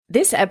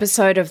This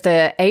episode of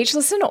the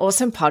Ageless and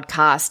Awesome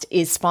podcast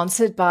is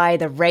sponsored by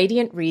the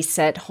Radiant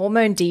Reset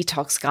Hormone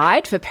Detox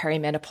Guide for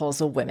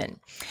Perimenopausal Women.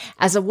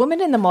 As a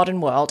woman in the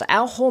modern world,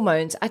 our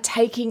hormones are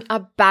taking a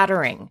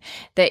battering.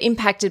 They're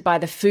impacted by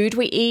the food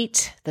we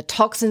eat, the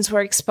toxins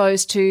we're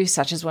exposed to,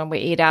 such as when we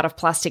eat out of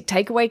plastic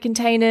takeaway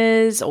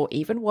containers, or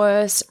even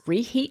worse,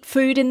 reheat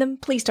food in them.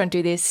 Please don't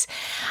do this.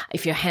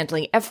 If you're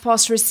handling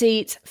EFTPOS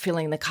receipts,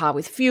 filling the car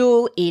with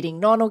fuel, eating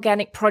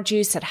non-organic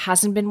produce that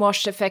hasn't been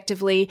washed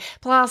effectively,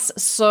 plus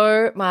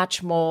so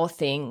much more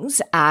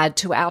things add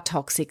to our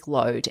toxic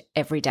load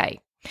every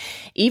day.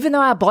 Even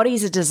though our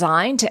bodies are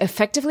designed to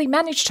effectively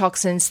manage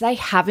toxins, they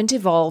haven't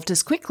evolved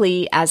as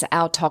quickly as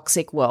our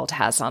toxic world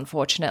has,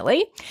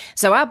 unfortunately.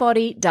 So our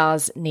body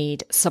does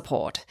need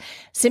support.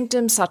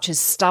 Symptoms such as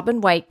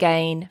stubborn weight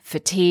gain,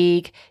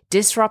 fatigue,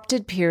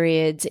 disrupted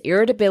periods,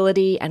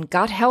 irritability, and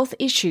gut health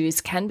issues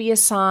can be a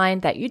sign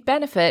that you'd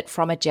benefit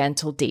from a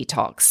gentle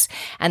detox.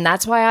 And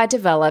that's why I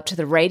developed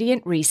the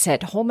Radiant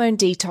Reset Hormone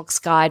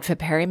Detox Guide for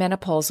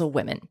Perimenopausal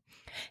Women.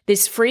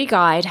 This free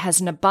guide has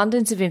an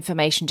abundance of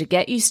information to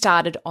get you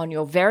started on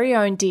your very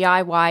own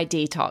DIY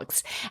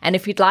detox. And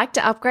if you'd like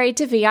to upgrade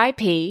to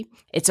VIP,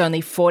 it's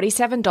only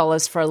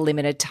 $47 for a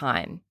limited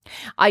time.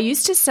 I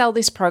used to sell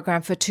this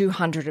program for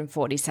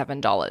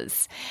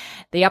 $247.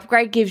 The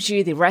upgrade gives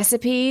you the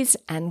recipes,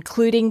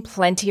 including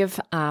plenty of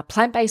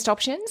plant-based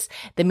options,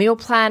 the meal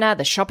planner,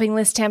 the shopping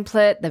list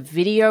template, the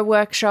video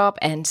workshop,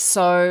 and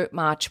so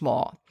much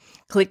more.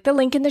 Click the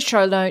link in the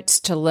show notes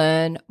to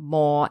learn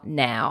more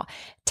now.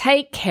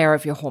 Take care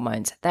of your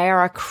hormones. They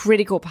are a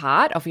critical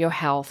part of your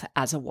health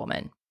as a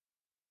woman.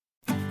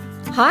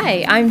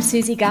 Hi, I'm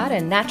Susie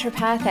Garden,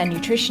 naturopath and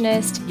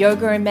nutritionist,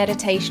 yoga and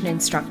meditation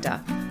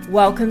instructor.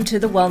 Welcome to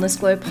the Wellness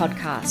Glow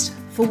podcast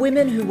for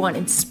women who want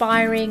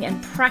inspiring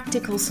and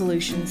practical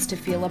solutions to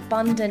feel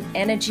abundant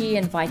energy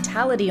and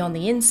vitality on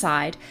the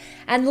inside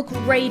and look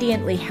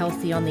radiantly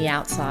healthy on the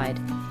outside.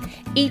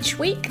 Each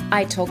week,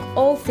 I talk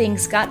all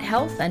things gut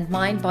health and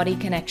mind-body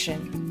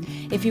connection.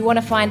 If you want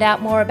to find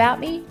out more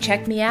about me,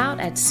 check me out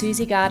at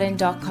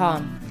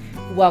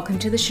susiegarden.com. Welcome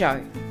to the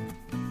show.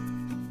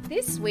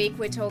 This week,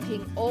 we're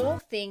talking all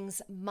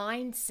things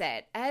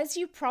mindset. As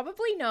you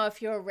probably know,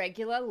 if you're a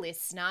regular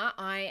listener,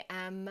 I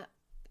am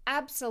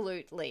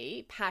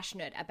absolutely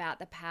passionate about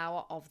the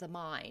power of the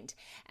mind.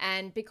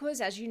 And because,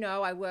 as you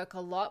know, I work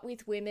a lot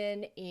with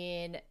women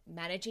in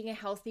managing a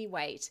healthy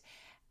weight,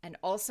 and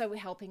also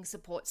helping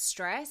support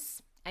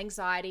stress,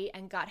 anxiety,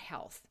 and gut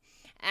health.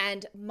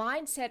 And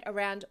mindset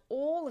around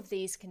all of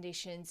these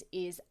conditions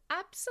is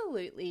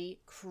absolutely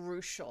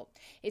crucial.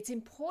 It's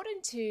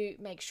important to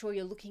make sure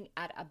you're looking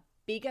at a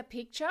bigger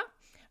picture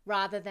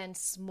rather than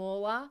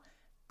smaller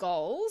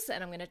goals.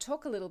 And I'm going to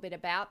talk a little bit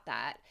about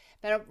that.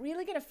 But I'm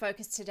really going to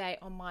focus today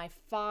on my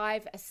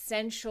 5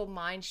 essential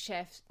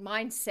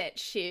mindset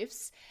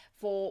shifts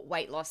for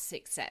weight loss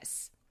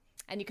success.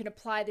 And you can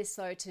apply this,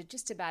 though, to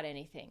just about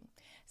anything.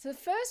 So the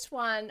first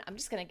one, I'm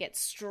just going to get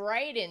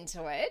straight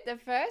into it. The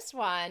first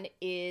one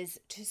is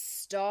to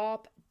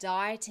stop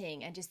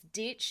dieting and just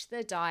ditch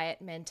the diet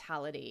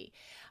mentality.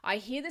 I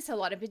hear this a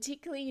lot, and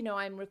particularly,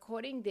 I'm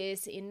recording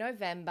this in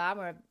November.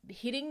 We're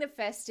hitting the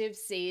festive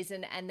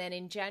season, and then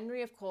in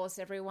January, of course,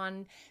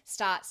 everyone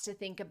starts to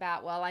think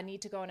about, well, I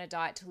need to go on a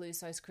diet to lose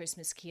those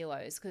Christmas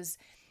kilos, because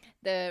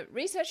the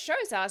research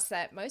shows us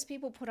that most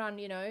people put on,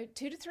 2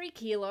 to 3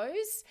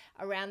 kilos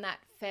around that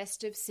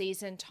festive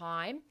season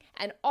time,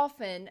 and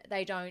often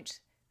they don't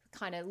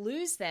kind of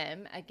lose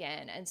them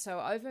again. And so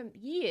over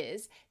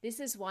years, this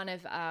is one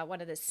of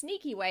the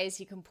sneaky ways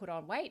you can put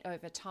on weight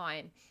over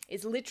time,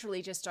 is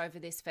literally just over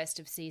this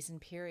festive season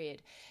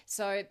period.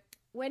 So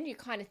when you're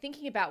kind of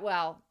thinking about,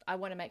 well, I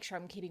want to make sure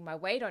I'm keeping my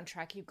weight on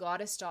track, you've got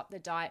to stop the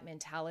diet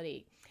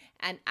mentality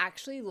and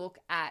actually look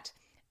at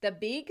the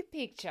big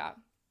picture,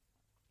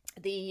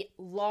 the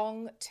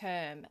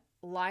long-term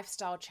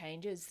lifestyle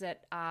changes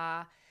that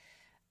are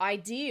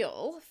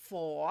ideal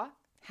for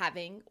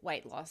having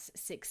weight loss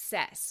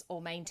success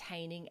or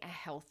maintaining a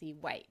healthy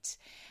weight.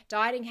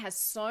 Dieting has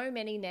so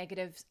many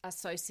negative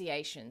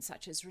associations,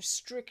 such as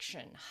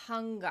restriction,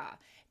 hunger,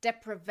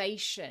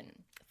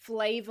 deprivation,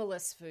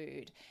 flavorless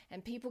food,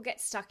 and people get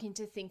stuck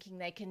into thinking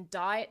they can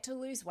diet to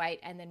lose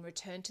weight and then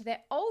return to their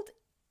old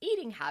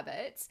eating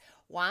habits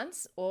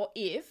once or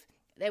if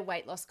their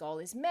weight loss goal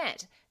is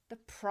met. The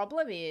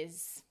problem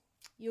is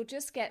you'll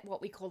just get what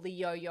we call the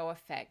yo-yo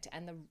effect,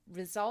 and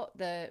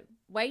the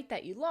weight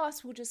that you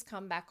lost will just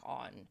come back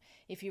on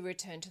if you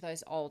return to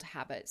those old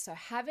habits. So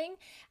having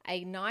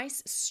a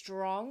nice,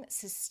 strong,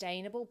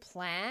 sustainable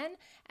plan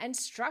and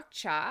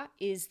structure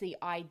is the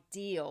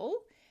ideal.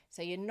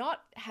 So you're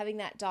not having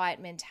that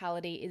diet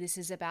mentality. This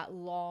is about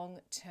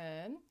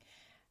long-term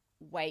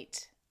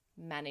weight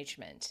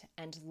management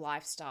and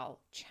lifestyle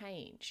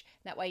change.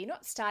 That way you're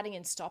not starting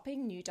and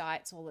stopping new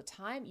diets all the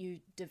time. You're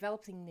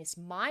developing this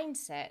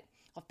mindset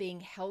of being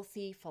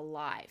healthy for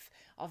life,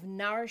 of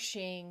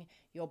nourishing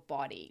your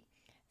body.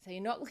 So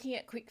you're not looking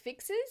at quick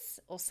fixes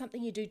or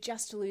something you do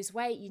just to lose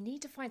weight. You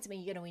need to find something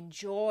you're going to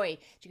enjoy.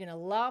 You're going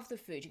to love the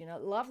food. You're going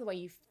to love the way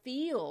you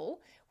feel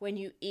when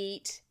you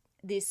eat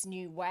this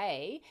new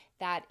way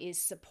that is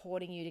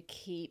supporting you to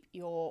keep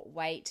your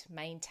weight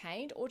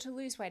maintained or to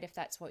lose weight if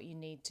that's what you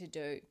need to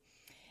do.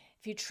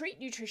 If you treat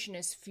nutrition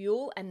as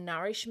fuel and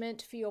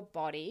nourishment for your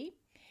body,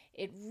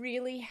 it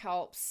really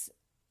helps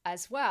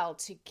as well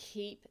to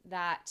keep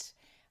that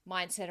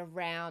mindset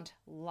around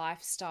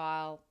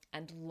lifestyle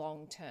and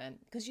long term,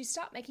 because you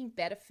start making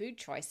better food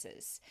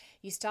choices.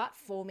 You start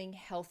forming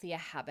healthier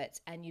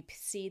habits and you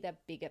see the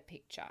bigger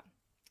picture.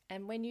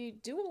 And when you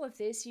do all of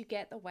this, you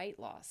get the weight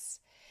loss.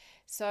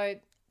 So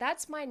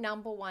that's my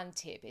number one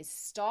tip, is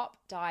stop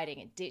dieting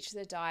and ditch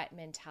the diet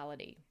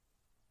mentality.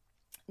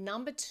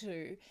 Number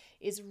two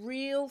is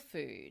real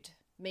food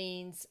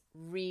means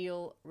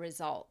real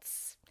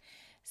results.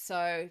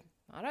 So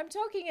what I'm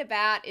talking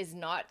about is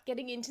not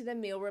getting into the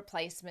meal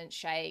replacement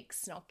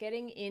shakes, not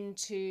getting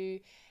into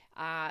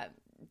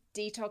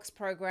detox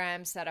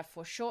programs that are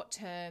for short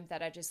term,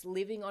 that are just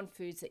living on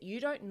foods that you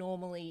don't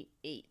normally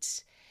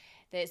eat.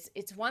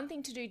 It's one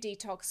thing to do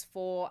detox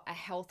for a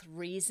health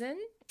reason,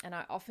 and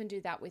I often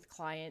do that with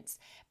clients,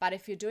 but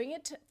if you're doing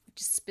it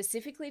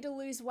specifically to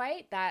lose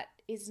weight, that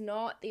is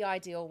not the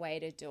ideal way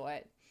to do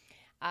it.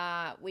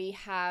 We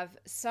have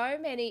so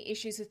many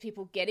issues with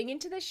people getting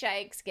into the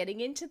shakes,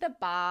 getting into the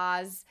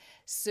bars,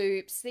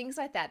 soups, things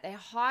like that. They're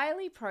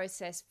highly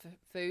processed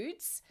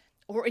foods,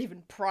 or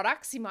even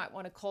products, you might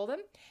want to call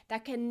them,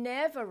 that can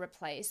never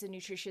replace the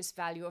nutritious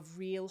value of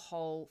real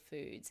whole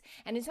foods.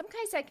 And in some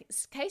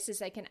cases,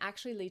 they can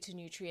actually lead to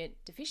nutrient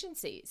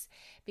deficiencies,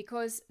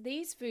 because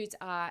these foods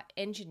are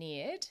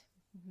engineered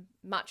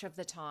much of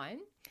the time.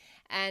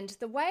 And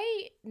the way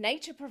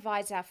nature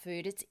provides our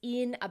food, it's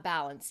in a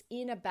balance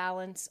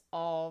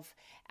of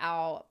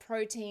our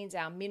proteins,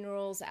 our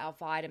minerals, our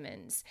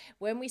vitamins.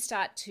 When we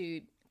start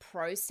to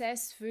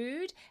process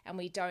food and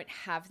we don't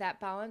have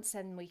that balance,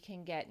 then we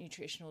can get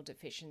nutritional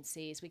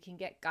deficiencies, we can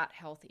get gut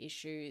health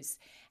issues,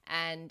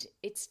 and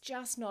it's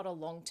just not a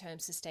long-term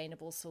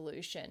sustainable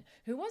solution.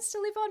 Who wants to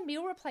live on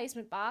meal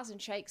replacement bars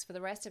and shakes for the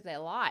rest of their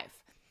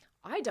life?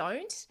 I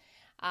don't.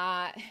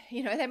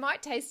 They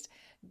might taste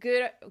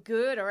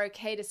good or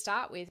okay to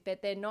start with,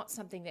 but they're not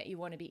something that you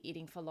want to be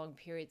eating for long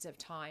periods of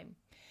time.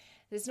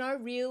 There's no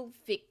real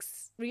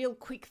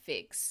quick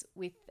fix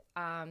with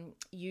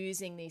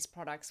using these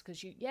products,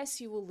 because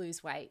you will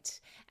lose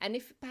weight. And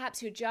if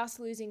perhaps you're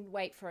just losing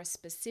weight for a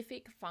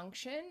specific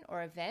function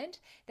or event,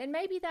 then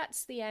maybe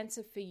that's the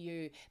answer for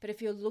you. But if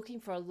you're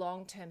looking for a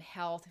long-term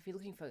health, if you're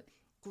looking for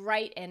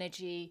great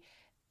energy,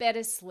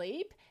 better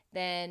sleep,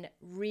 then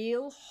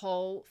real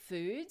whole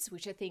foods,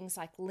 which are things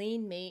like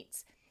lean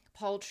meats,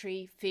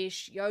 poultry,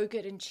 fish,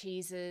 yogurt and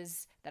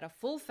cheeses that are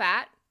full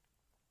fat,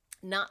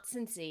 nuts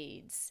and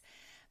seeds,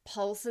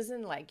 pulses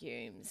and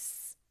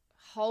legumes,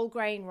 whole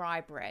grain rye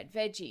bread,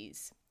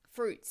 veggies,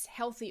 fruits,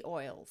 healthy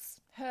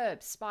oils,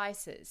 herbs,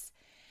 spices.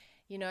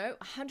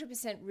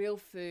 100% real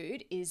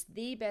food is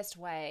the best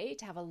way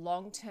to have a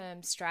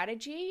long-term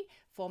strategy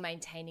for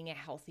maintaining a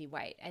healthy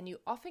weight. And you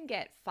often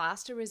get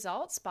faster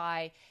results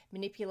by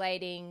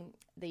manipulating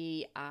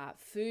the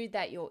food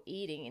that you're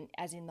eating,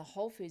 as in the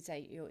whole foods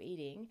that you're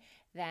eating,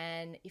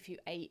 than if you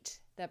ate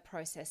the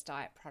processed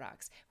diet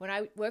products. When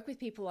I work with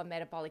people on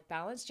metabolic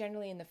balance,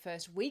 generally in the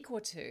first week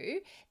or two,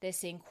 they're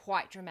seeing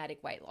quite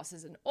dramatic weight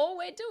losses. And all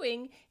we're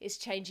doing is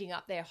changing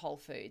up their whole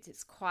foods.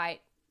 It's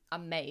quite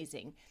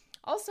amazing.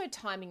 Also,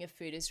 timing of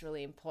food is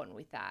really important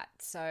with that.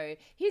 So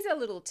here's a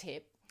little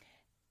tip.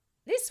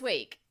 This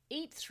week,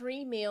 eat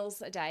 3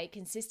 meals a day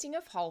consisting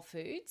of whole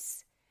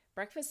foods,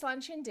 breakfast,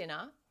 lunch, and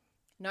dinner,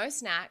 no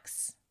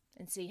snacks,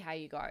 and see how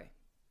you go.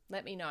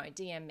 Let me know,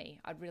 DM me.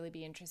 I'd really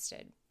be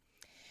interested.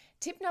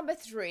 Tip number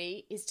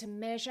 3 is to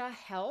measure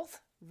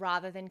health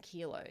rather than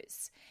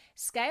kilos.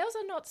 Scales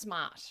are not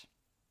smart.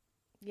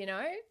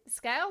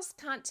 Scales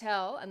can't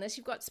tell, unless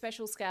you've got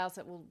special scales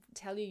that will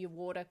tell you your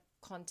water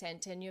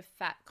content and your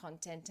fat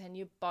content and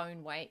your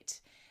bone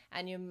weight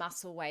and your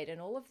muscle weight and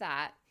all of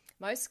that.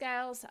 Most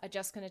scales are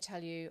just going to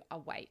tell you a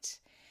weight.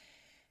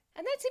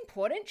 And that's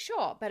important,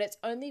 sure, but it's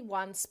only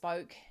one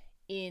spoke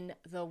in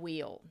the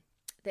wheel.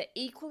 The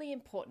equally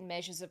important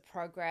measures of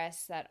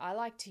progress that I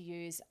like to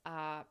use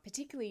are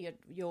particularly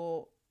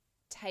your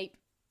tape.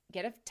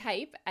 Get a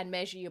tape and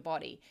measure your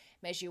body.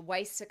 Measure your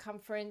waist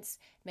circumference,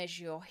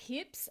 measure your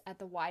hips at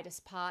the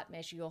widest part,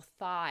 measure your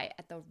thigh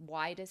at the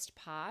widest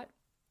part.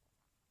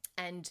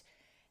 And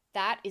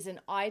that is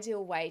an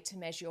ideal way to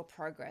measure your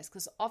progress,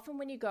 because often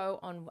when you go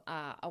on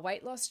a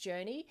weight loss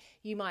journey,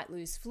 you might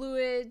lose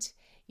fluid,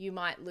 you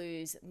might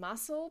lose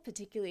muscle,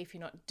 particularly if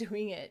you're not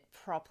doing it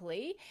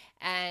properly,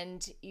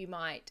 and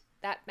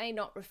that may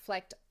not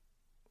reflect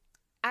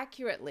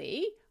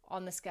accurately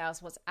on the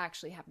scales what's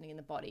actually happening in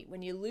the body.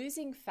 When you're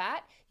losing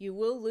fat, you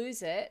will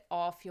lose it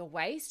off your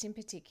waist in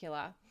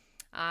particular.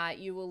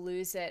 You will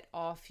lose it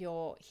off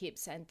your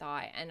hips and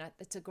thigh, and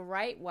it's a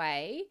great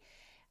way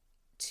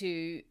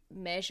to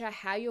measure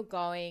how you're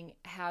going,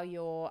 how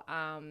your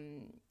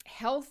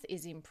health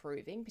is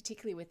improving,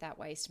 particularly with that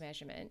waist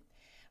measurement,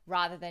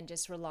 rather than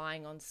just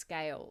relying on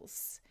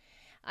scales.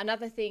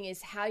 Another thing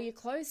is how your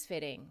clothes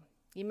fitting.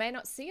 You may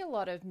not see a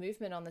lot of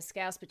movement on the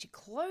scales, but your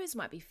clothes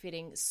might be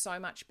fitting so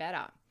much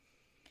better.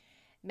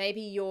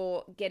 Maybe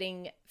you're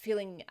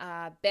feeling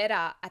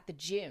better at the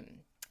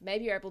gym.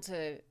 Maybe you're able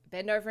to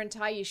bend over and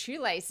tie your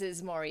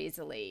shoelaces more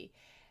easily.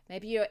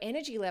 Maybe your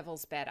energy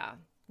level's better.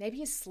 Maybe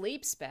your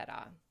sleep's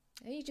better.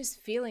 Maybe you're just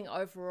feeling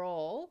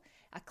overall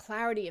a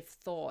clarity of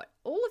thought.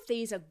 All of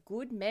these are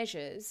good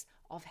measures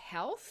of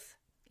health,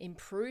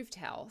 improved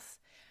health,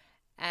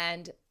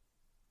 and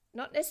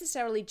not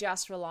necessarily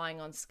just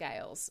relying on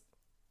scales.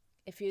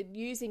 If you're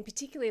using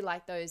particularly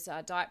like those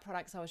diet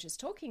products I was just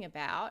talking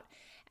about,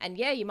 and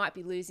yeah, you might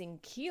be losing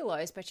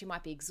kilos, but you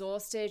might be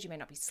exhausted, you may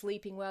not be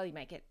sleeping well, you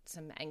may get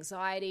some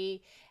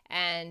anxiety.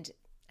 And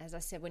as I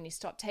said, when you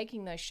stop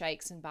taking those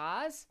shakes and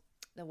bars,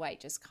 the weight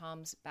just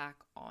comes back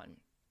on.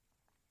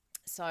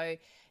 So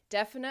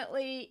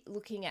definitely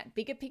looking at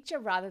bigger picture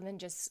rather than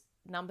just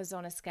numbers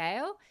on a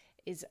scale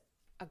is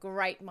a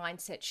great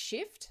mindset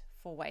shift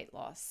for weight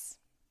loss.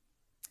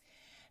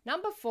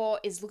 Number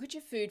 4 is look at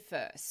your food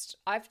first.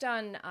 I've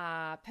done,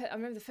 I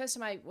remember the first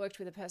time I worked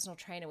with a personal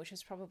trainer, which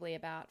was probably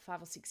about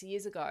 5 or 6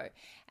 years ago.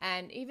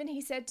 And even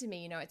he said to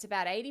me, it's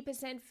about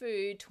 80%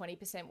 food,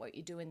 20% what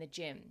you do in the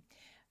gym.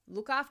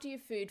 Look after your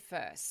food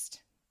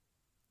first.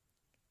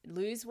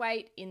 Lose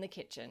weight in the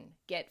kitchen.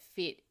 Get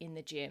fit in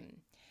the gym.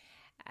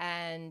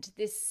 And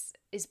this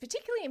is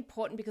particularly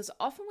important because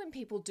often when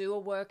people do a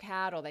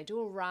workout or they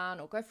do a run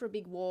or go for a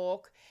big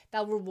walk,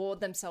 they'll reward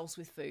themselves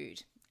with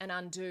food and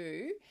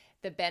undo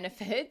the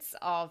benefits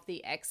of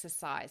the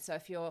exercise. So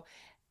if you're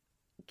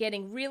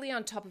getting really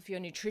on top of your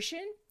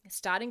nutrition,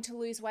 starting to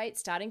lose weight,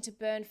 starting to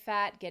burn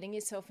fat, getting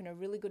yourself in a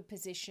really good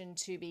position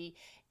to be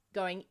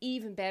going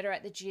even better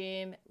at the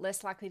gym,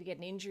 less likely to get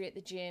an injury at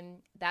the gym,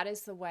 that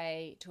is the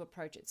way to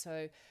approach it.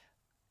 So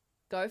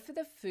go for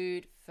the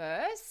food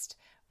first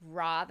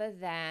rather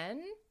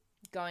than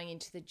going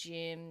into the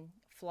gym,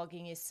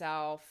 flogging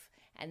yourself,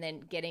 and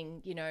then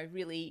getting,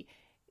 really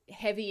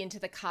heavy into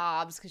the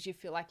carbs because you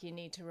feel like you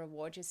need to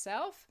reward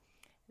yourself.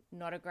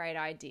 Not a great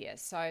idea.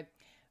 So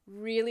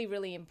really,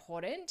 really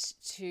important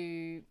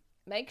to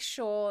make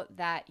sure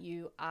that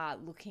you are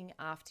looking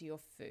after your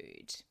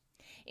food.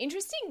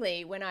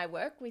 Interestingly, when I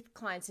work with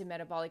clients in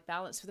Metabolic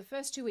Balance, for the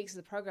first 2 weeks of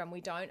the program,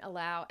 we don't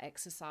allow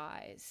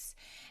exercise.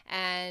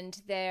 And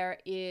there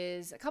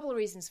is a couple of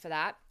reasons for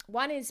that.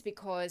 One is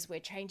because we're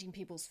changing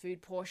people's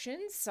food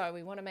portions. So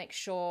we want to make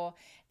sure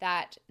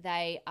that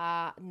they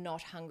are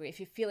not hungry. If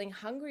you're feeling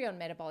hungry on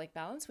Metabolic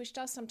Balance, which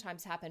does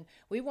sometimes happen,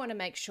 we want to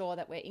make sure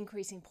that we're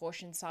increasing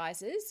portion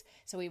sizes.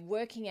 So we're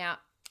working out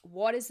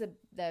what is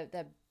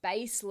the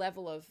base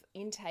level of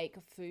intake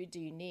of food do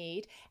you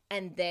need,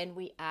 and then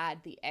we add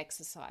the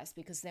exercise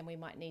because then we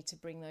might need to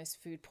bring those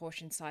food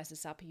portion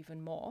sizes up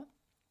even more.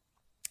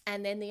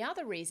 And then the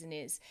other reason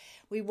is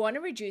we want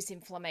to reduce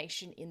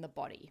inflammation in the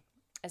body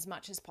as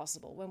much as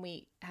possible. When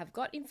we have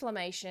got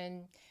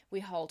inflammation,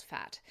 we hold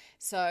fat.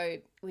 So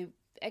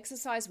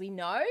exercise, we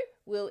know,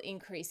 will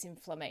increase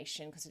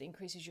inflammation because it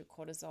increases your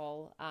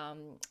cortisol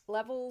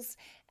levels.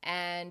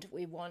 And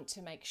we want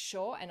to make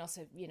sure, and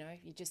also, you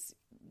just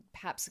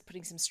perhaps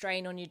putting some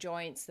strain on your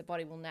joints, the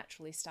body will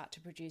naturally start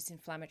to produce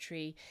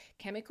inflammatory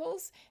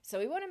chemicals. So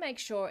we want to make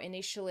sure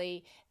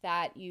initially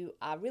that you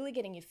are really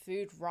getting your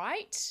food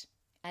right,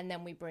 and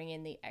then we bring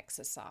in the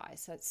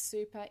exercise. So it's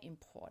super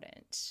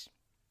important.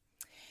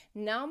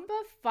 Number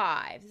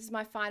 5, this is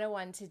my final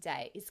one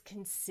today, is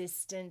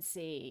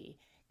consistency.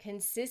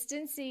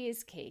 Consistency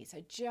is key.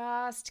 So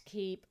just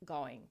keep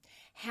going.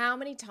 How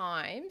many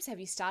times have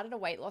you started a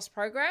weight loss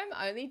program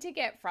only to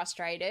get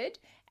frustrated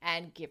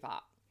and give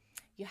up?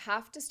 You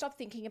have to stop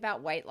thinking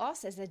about weight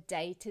loss as a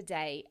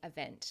day-to-day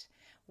event.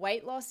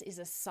 Weight loss is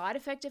a side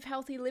effect of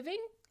healthy living,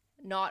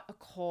 not a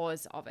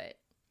cause of it.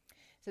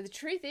 So the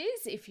truth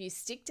is, if you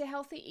stick to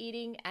healthy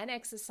eating and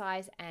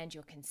exercise and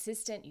you're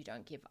consistent, you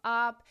don't give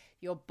up,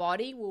 your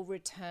body will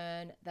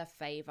return the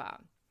favor.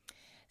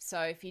 So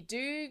if you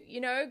do,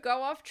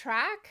 go off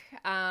track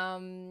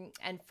and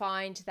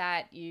find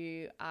that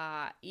you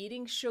are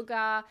eating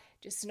sugar,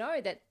 just know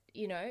that,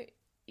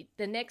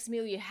 the next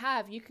meal you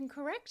have, you can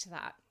correct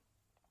that.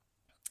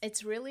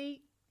 It's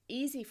really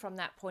easy from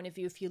that point of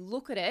view if you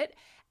look at it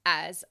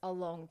as a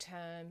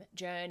long-term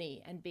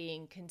journey and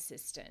being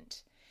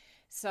consistent.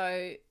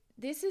 So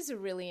this is a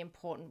really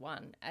important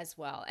one as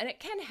well. And it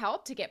can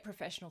help to get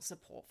professional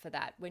support for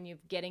that when you're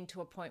getting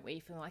to a point where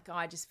you feel like,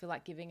 I just feel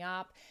like giving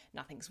up,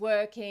 nothing's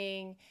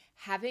working.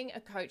 Having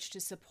a coach to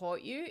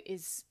support you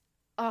is,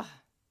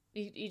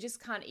 you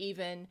just can't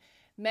even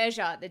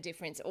measure the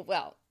difference. Or,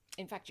 well,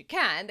 in fact, you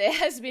can. There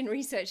has been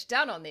research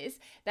done on this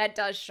that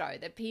does show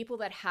that people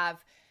that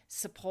have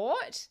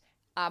support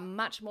are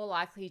much more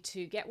likely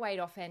to get weight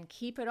off and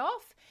keep it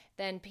off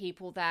than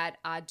people that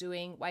are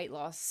doing weight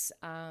loss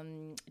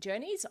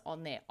journeys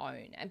on their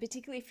own. And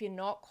particularly if you're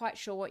not quite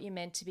sure what you're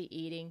meant to be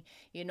eating,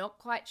 you're not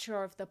quite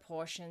sure of the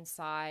portion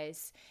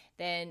size,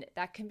 then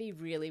that can be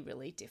really,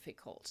 really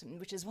difficult. And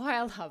which is why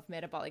I love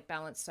Metabolic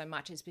Balance so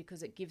much, is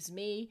because it gives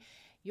me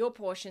your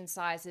portion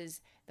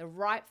sizes, the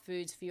right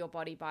foods for your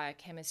body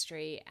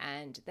biochemistry.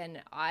 And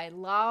then I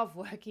love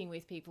working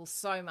with people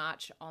so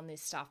much on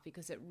this stuff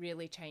because it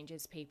really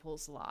changes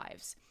people's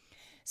lives.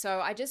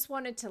 So I just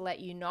wanted to let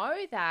you know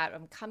that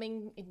I'm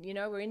coming,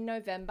 we're in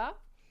November.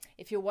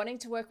 If you're wanting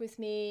to work with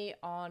me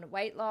on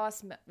weight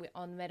loss,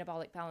 on the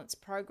Metabolic Balance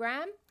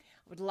program,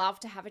 I would love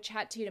to have a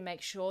chat to you to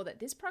make sure that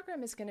this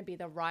program is going to be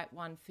the right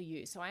one for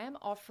you. So I am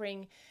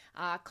offering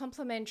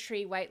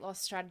complimentary weight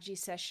loss strategy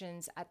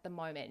sessions at the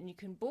moment, and you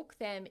can book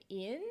them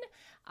in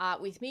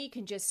with me. You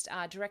can just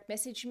direct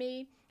message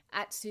me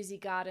at Susie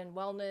Garden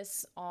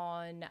Wellness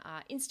on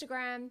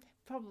Instagram,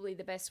 probably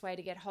the best way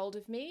to get hold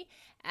of me,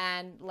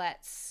 and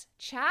let's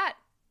chat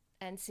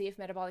and see if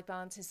Metabolic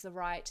Balance is the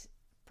right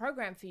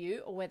program for you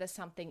or whether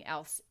something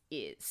else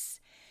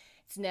is.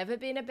 It's never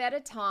been a better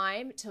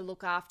time to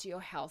look after your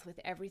health with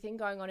everything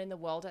going on in the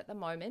world at the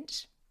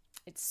moment.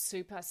 It's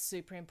super,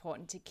 super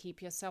important to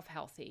keep yourself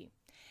healthy.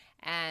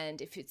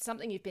 And if it's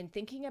something you've been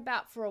thinking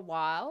about for a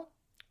while,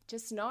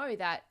 just know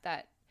that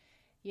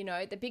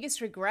the biggest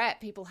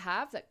regret people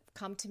have that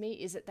come to me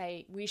is that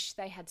they wish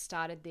they had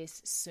started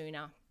this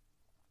sooner.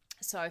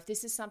 So if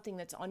this is something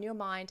that's on your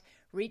mind,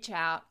 reach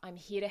out. I'm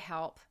here to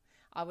help.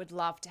 I would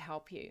love to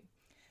help you.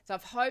 So I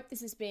hope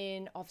this has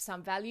been of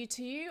some value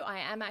to you. I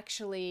am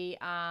actually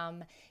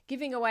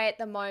giving away at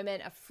the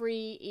moment a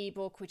free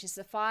ebook, which is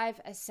the 5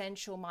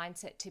 essential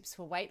mindset tips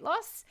for weight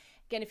loss.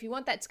 Again, if you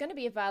want that, it's going to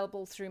be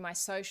available through my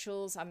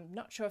socials. I'm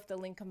not sure if the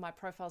link on my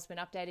profile has been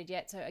updated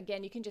yet. So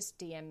again, you can just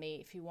DM me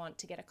if you want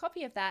to get a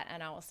copy of that,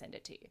 and I will send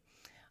it to you.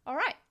 All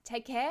right,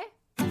 take care.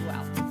 Be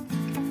well.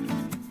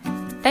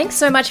 Thanks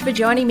so much for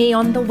joining me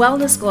on The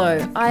Wellness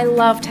Glow. I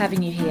loved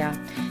having you here.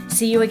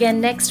 See you again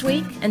next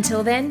week.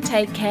 Until then,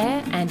 take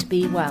care and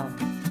be well.